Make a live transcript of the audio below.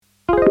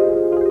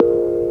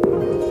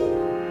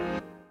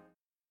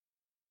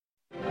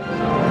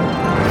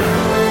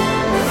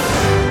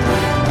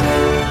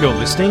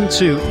listening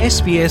to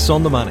SBS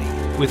On the Money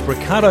with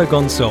Ricardo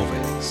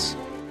Gonçalves.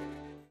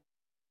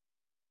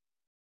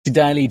 The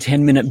daily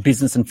 10-minute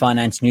business and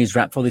finance news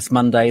wrap for this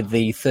Monday,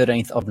 the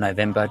 13th of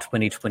November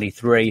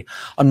 2023.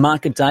 On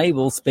market day,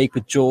 we'll speak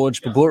with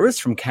George Boubouras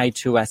from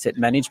K2 Asset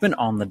Management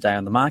on the day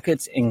on the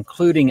markets,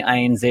 including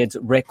ANZ's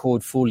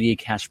record full-year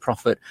cash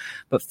profit.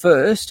 But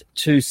first,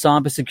 to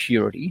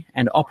cybersecurity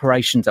and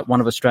operations at one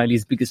of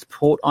Australia's biggest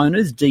port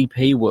owners,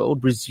 DP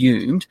World,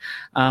 resumed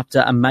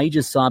after a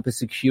major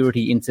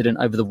cybersecurity incident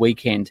over the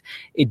weekend.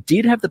 It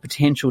did have the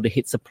potential to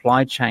hit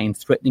supply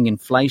chains, threatening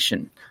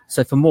inflation.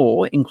 So for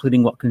more,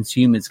 including what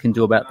consumers can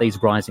do about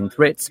these rising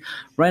threats,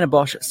 Rhayna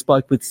Bosch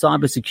spoke with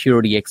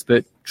cybersecurity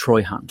expert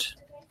Troy Hunt.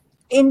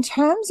 In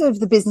terms of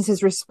the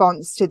business's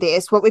response to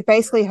this, what we've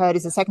basically heard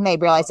is the second they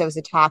realised there was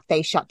an attack,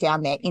 they shut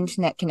down their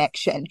internet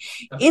connection.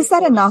 Is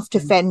that enough to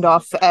fend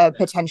off a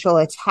potential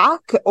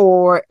attack,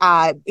 or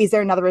is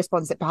there another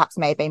response that perhaps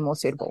may have been more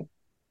suitable?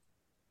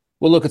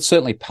 Well, look, it's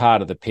certainly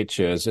part of the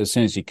picture. As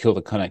soon as you kill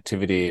the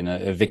connectivity and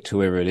evict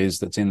whoever it is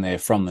that's in there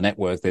from the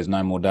network, there's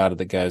no more data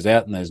that goes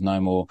out and there's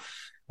no more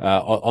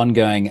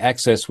ongoing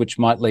access, which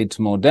might lead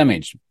to more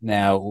damage.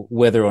 Now,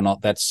 whether or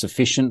not that's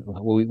sufficient,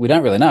 we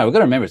don't really know. We've got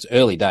to remember it's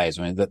early days.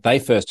 I mean, that they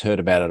first heard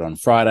about it on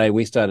Friday.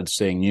 We started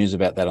seeing news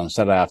about that on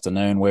Saturday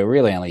afternoon. We're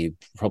really only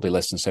probably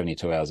less than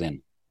 72 hours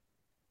in.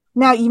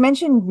 Now, you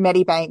mentioned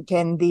Medibank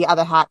and the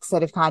other hacks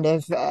that have kind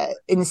of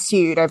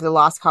ensued over the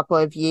last couple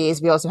of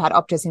years. We also had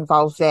Optus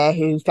involved there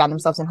who found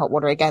themselves in hot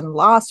water again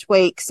last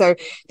week. So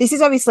this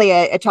is obviously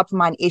a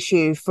top-of-mind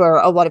issue for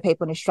a lot of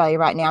people in Australia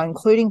right now,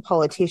 including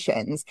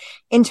politicians.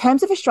 In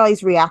terms of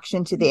Australia's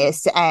reaction to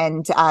this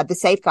and the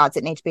safeguards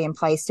that need to be in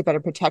place to better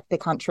protect the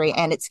country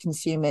and its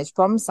consumers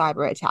from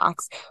cyber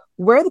attacks,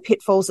 where are the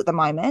pitfalls at the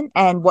moment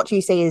and what do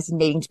you see as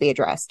needing to be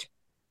addressed?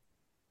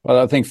 Well,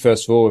 I think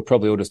first of all, we're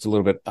probably all just a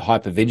little bit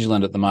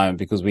hyper-vigilant at the moment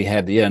because we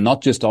had,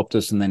 not just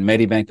Optus and then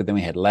Medibank, but then we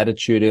had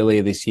Latitude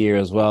earlier this year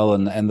as well.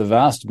 And the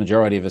vast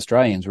majority of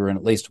Australians were in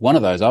at least one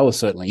of those. I was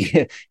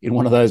certainly in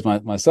one of those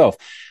myself.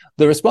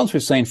 The response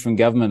we've seen from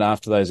government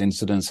after those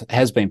incidents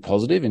has been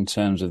positive in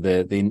terms of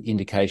the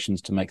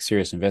indications to make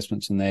serious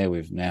investments in there.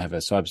 We've now have a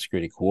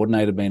cybersecurity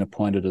coordinator being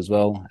appointed as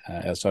well.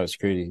 Our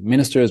cybersecurity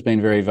minister has been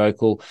very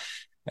vocal,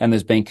 and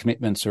there's been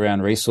commitments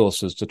around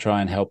resources to try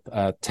and help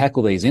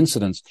tackle these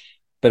incidents.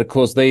 But of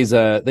course, these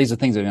are things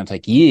that are going to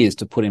take years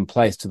to put in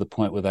place to the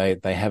point where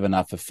they have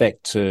enough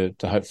effect to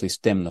hopefully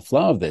stem the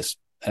flow of this.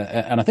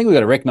 And I think we've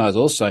got to recognise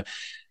also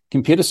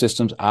computer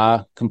systems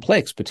are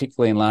complex,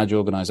 particularly in large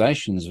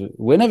organisations.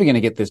 We're never going to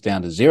get this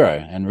down to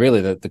zero. And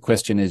really the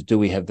question is, do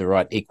we have the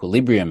right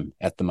equilibrium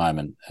at the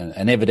moment?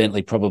 And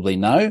evidently probably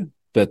no,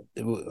 but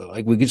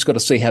we've just got to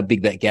see how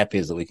big that gap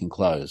is that we can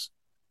close.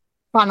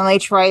 Finally,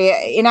 Troy,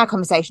 in our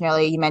conversation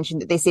earlier, you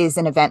mentioned that this is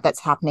an event that's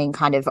happening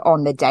kind of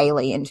on the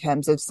daily in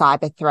terms of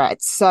cyber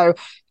threats. So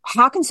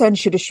how concerned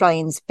should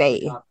Australians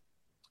be?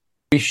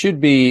 We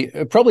should be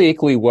probably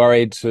equally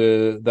worried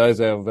to those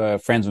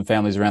of friends and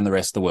families around the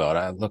rest of the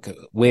world. Look,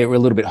 we're a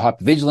little bit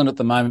hyper-vigilant at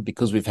the moment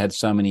because we've had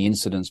so many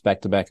incidents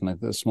back-to-back in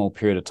a small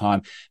period of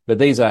time. But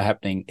these are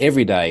happening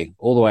every day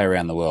all the way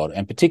around the world,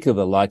 and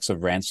particularly the likes of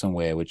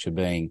ransomware, which are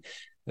being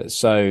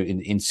so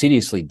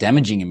insidiously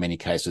damaging in many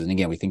cases. And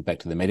again, we think back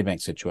to the Medibank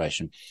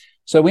situation.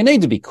 So we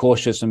need to be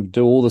cautious and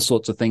do all the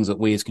sorts of things that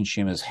we as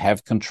consumers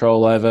have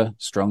control over: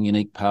 strong,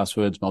 unique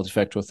passwords,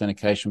 multi-factor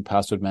authentication,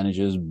 password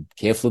managers,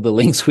 careful of the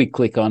links we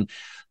click on.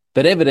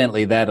 But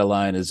evidently that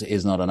alone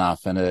is not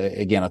enough. And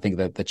again, I think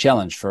that the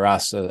challenge for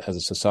us as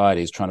a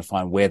society is trying to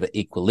find where the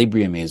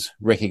equilibrium is,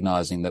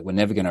 recognizing that we're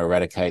never going to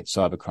eradicate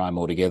cybercrime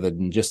altogether,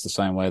 in just the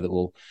same way that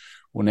we'll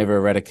never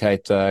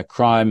eradicate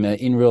crime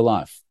in real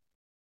life.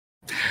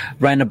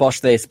 Rhayna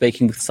Bosch there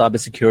speaking with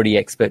cybersecurity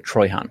expert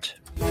Troy Hunt.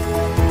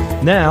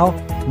 Now,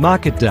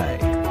 Market Day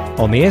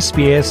on the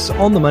SBS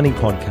On the Money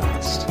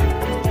podcast.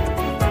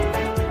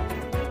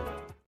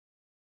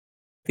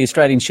 The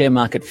Australian share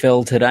market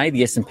fell today.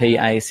 The S&P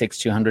ASX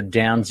 200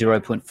 down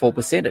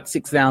 0.4% at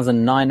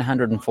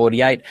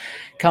 6,948.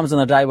 Comes on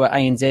a day where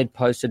ANZ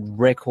posted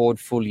record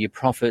full-year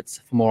profits.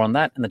 For more on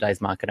that and the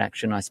day's market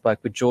action, I spoke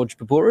with George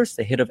Boubouras,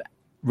 the head of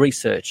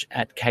research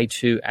at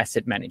K2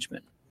 Asset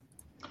Management.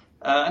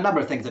 A number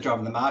of things are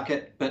driving the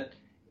market, but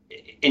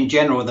in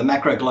general, the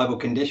macro global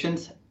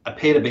conditions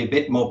appear to be a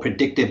bit more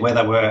predictive where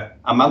they were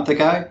a month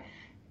ago.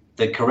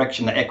 The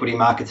correction that equity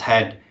markets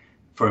had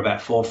for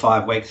about 4 or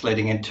 5 weeks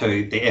leading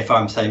into the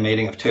FOMC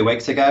meeting of 2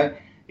 weeks ago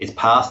is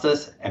past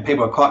us, and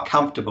people are quite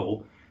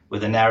comfortable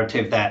with the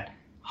narrative that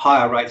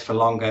higher rates for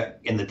longer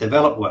in the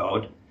developed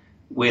world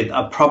with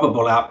a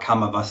probable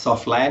outcome of a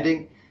soft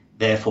landing.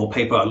 Therefore,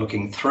 people are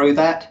looking through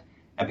that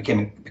and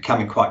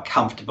becoming quite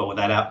comfortable with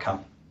that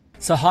outcome.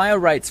 So higher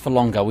rates for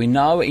longer. We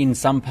know in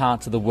some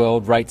parts of the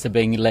world rates are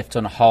being left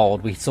on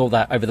hold. We saw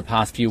that over the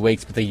past few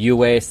weeks with the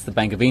US, the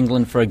Bank of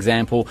England, for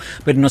example.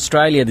 But in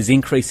Australia, there's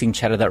increasing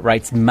chatter that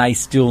rates may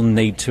still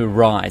need to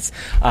rise.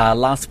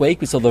 Last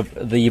week, we saw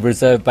the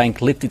Reserve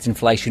Bank lift its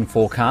inflation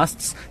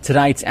forecasts.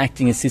 Today, its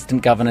acting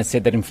assistant governor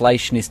said that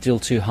inflation is still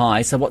too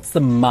high. So what's the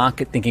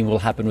market thinking will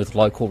happen with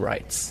local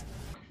rates?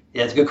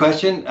 Yeah, it's a good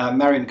question.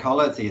 Marion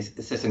Collins, the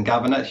Assistant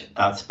Governor,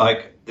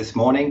 spoke this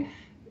morning.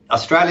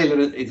 Australia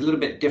is a little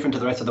bit different to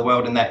the rest of the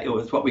world in that it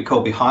was what we call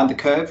behind the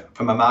curve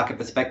from a market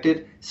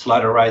perspective, slow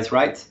to raise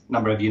rates,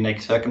 number of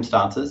unique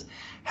circumstances.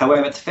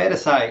 However, it's fair to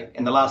say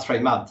in the last 3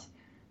 months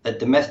that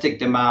domestic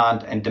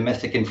demand and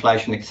domestic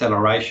inflation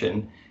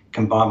acceleration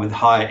combined with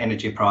higher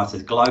energy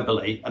prices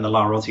globally and the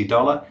lower Aussie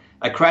dollar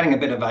are creating a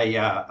bit of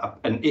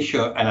an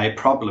issue and a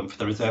problem for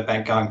the Reserve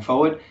Bank going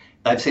forward.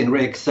 They've seen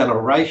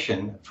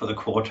re-acceleration for the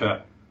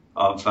quarter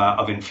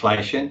of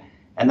inflation,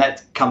 and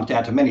that comes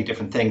down to many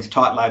different things: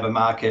 tight labour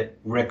market,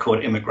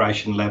 record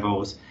immigration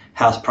levels,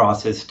 house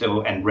prices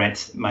still and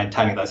rents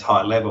maintaining those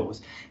high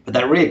levels. But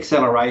that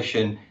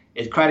re-acceleration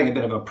is creating a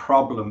bit of a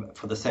problem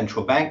for the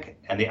central bank,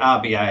 and the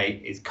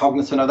RBA is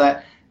cognizant of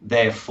that.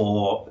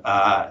 Therefore,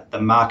 the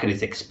market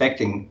is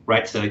expecting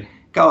rates to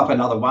go up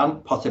another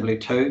 1, possibly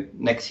 2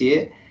 next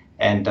year,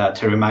 and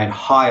to remain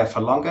higher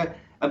for longer.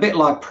 A bit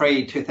like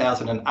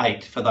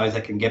pre-2008, for those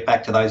that can get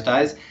back to those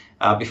days.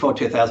 Before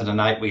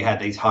 2008, we had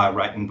these higher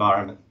rate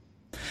environment.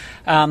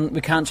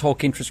 We can't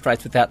talk interest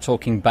rates without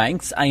talking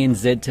banks.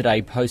 ANZ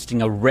today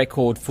posting a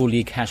record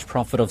full-year cash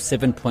profit of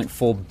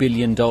 $7.4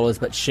 billion,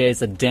 but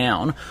shares are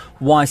down.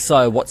 Why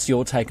so? What's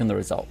your take on the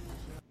result?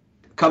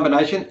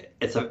 Combination,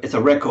 it's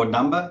a record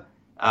number,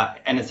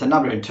 and it's a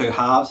number in 2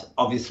 halves,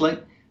 obviously.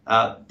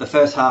 The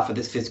first half of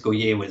this fiscal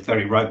year was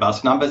very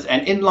robust numbers,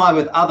 and in line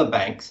with other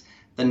banks,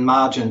 the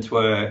margins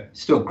were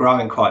still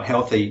growing quite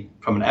healthy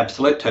from an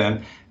absolute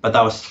term, but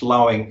they were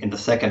slowing in the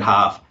second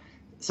half.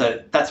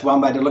 So that's one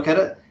way to look at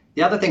it.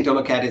 The other thing to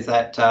look at is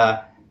that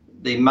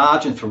the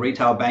margins for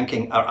retail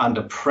banking are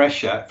under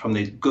pressure from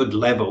these good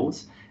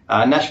levels.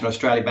 National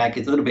Australia Bank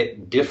is a little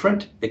bit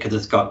different because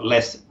it's got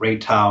less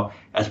retail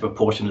as a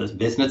proportion of its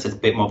business. It's a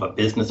bit more of a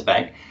business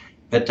bank.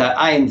 But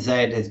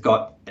ANZ has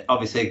got,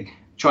 obviously,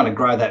 trying to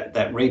grow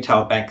that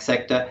retail bank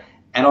sector.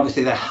 And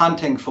obviously, they're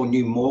hunting for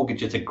new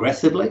mortgages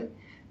aggressively.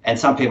 And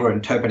some people are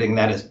interpreting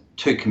that as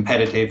too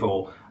competitive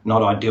or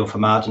not ideal for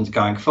margins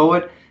going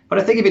forward. But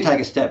I think if you take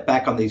a step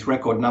back on these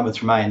record numbers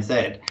from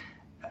ANZ,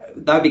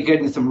 they'll be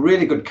getting some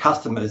really good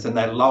customers in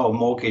that lower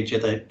mortgage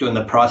if they're doing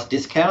the price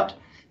discount.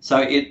 So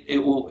it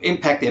will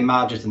impact their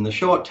margins in the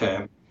short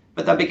term,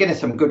 but they'll be getting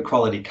some good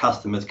quality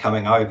customers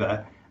coming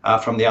over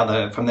from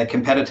their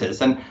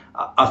competitors. And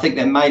I think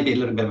there may be a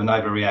little bit of an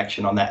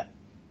overreaction on that.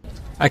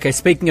 Okay,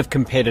 speaking of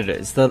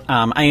competitors, the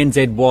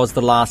ANZ was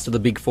the last of the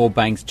big 4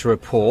 banks to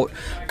report.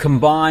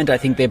 Combined, I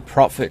think their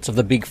profits of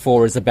the big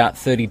 4 is about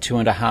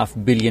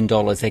 $32.5 billion.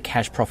 Their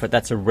cash profit,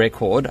 that's a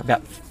record,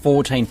 about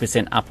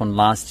 14% up on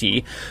last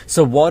year.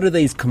 So what do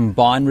these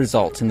combined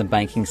results in the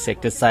banking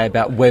sector say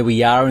about where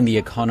we are in the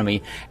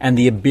economy and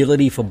the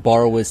ability for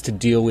borrowers to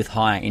deal with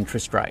higher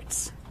interest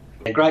rates?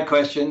 A great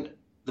question.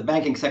 The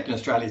banking sector in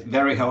Australia is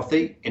very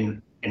healthy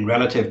in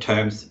relative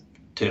terms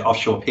to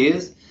offshore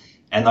peers.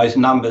 And those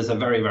numbers are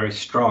very, very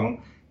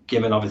strong,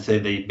 given obviously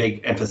the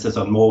big emphasis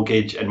on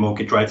mortgage and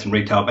mortgage rates in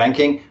retail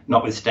banking,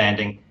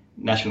 notwithstanding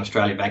National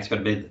Australia Bank's got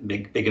a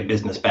bigger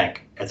business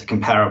bank as a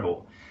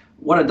comparable.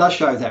 What it does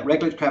show is that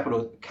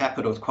regulatory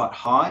capital is quite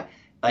high.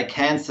 They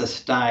can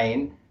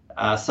sustain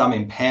some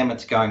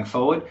impairments going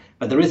forward,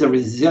 but there is a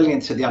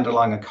resilience to the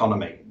underlying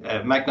economy.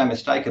 Make no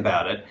mistake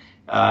about it.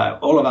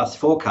 All of us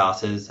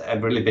forecasters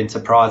have really been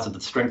surprised at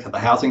the strength of the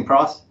housing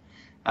price,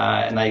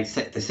 and they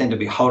seem to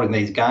be holding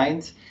these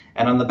gains.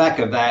 And on the back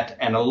of that,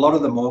 and a lot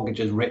of the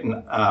mortgages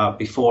written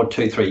before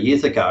 2-3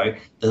 years ago,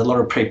 there's a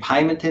lot of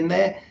prepayment in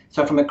there.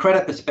 So from a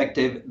credit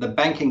perspective, the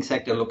banking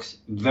sector looks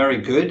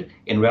very good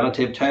in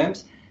relative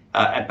terms.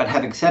 But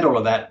having said all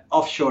of that,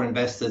 offshore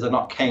investors are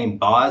not keen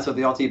buyers of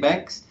the Aussie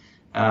banks.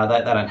 They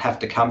don't have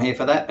to come here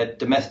for that. But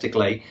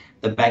domestically,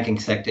 the banking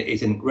sector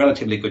is in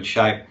relatively good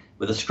shape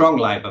with a strong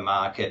labour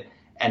market,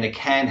 and it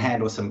can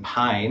handle some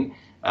pain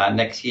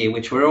next year,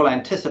 which we're all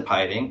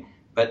anticipating.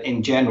 But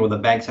in general, the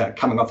banks are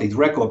coming off these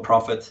record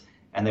profits,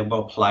 and they're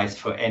well placed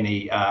for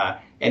any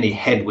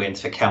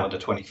headwinds for calendar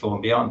 24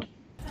 and beyond.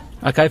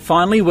 Okay,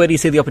 finally, where do you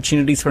see the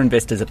opportunities for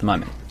investors at the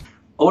moment?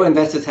 All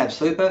investors have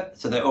super,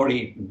 so they're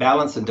already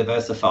balanced and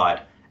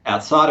diversified.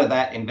 Outside of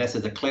that,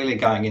 investors are clearly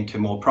going into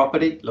more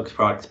property, looks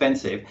quite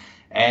expensive,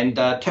 and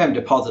term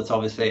deposits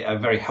obviously are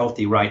very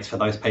healthy rates for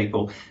those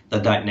people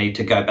that don't need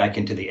to go back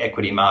into the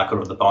equity market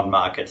or the bond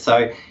market.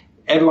 So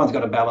everyone's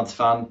got a balanced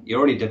fund, you're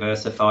already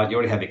diversified, you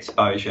already have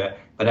exposure,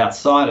 but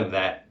outside of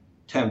that,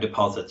 term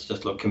deposits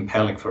just look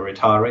compelling for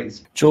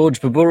retirees.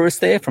 George Boubouras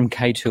there from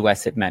K2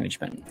 Asset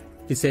Management.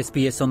 This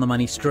SBS On the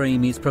Money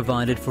stream is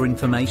provided for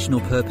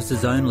informational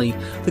purposes only.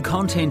 The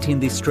content in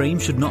this stream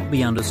should not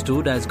be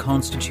understood as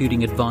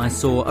constituting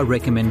advice or a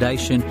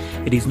recommendation.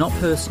 It is not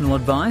personal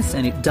advice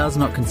and it does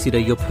not consider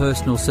your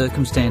personal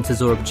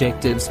circumstances or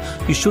objectives.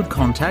 You should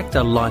contact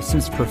a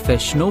licensed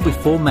professional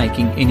before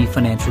making any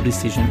financial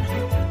decision.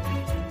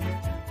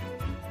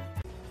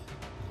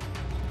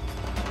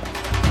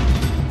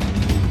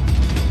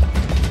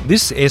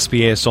 This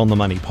SBS On the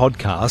Money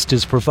podcast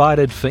is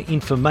provided for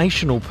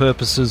informational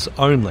purposes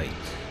only.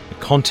 The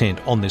content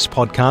on this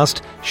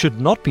podcast should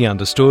not be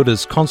understood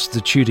as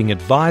constituting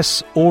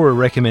advice or a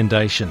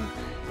recommendation.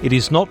 It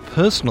is not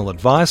personal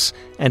advice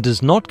and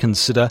does not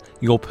consider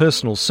your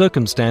personal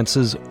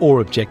circumstances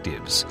or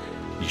objectives.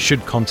 You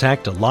should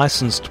contact a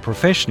licensed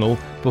professional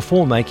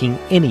before making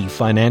any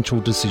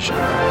financial decision.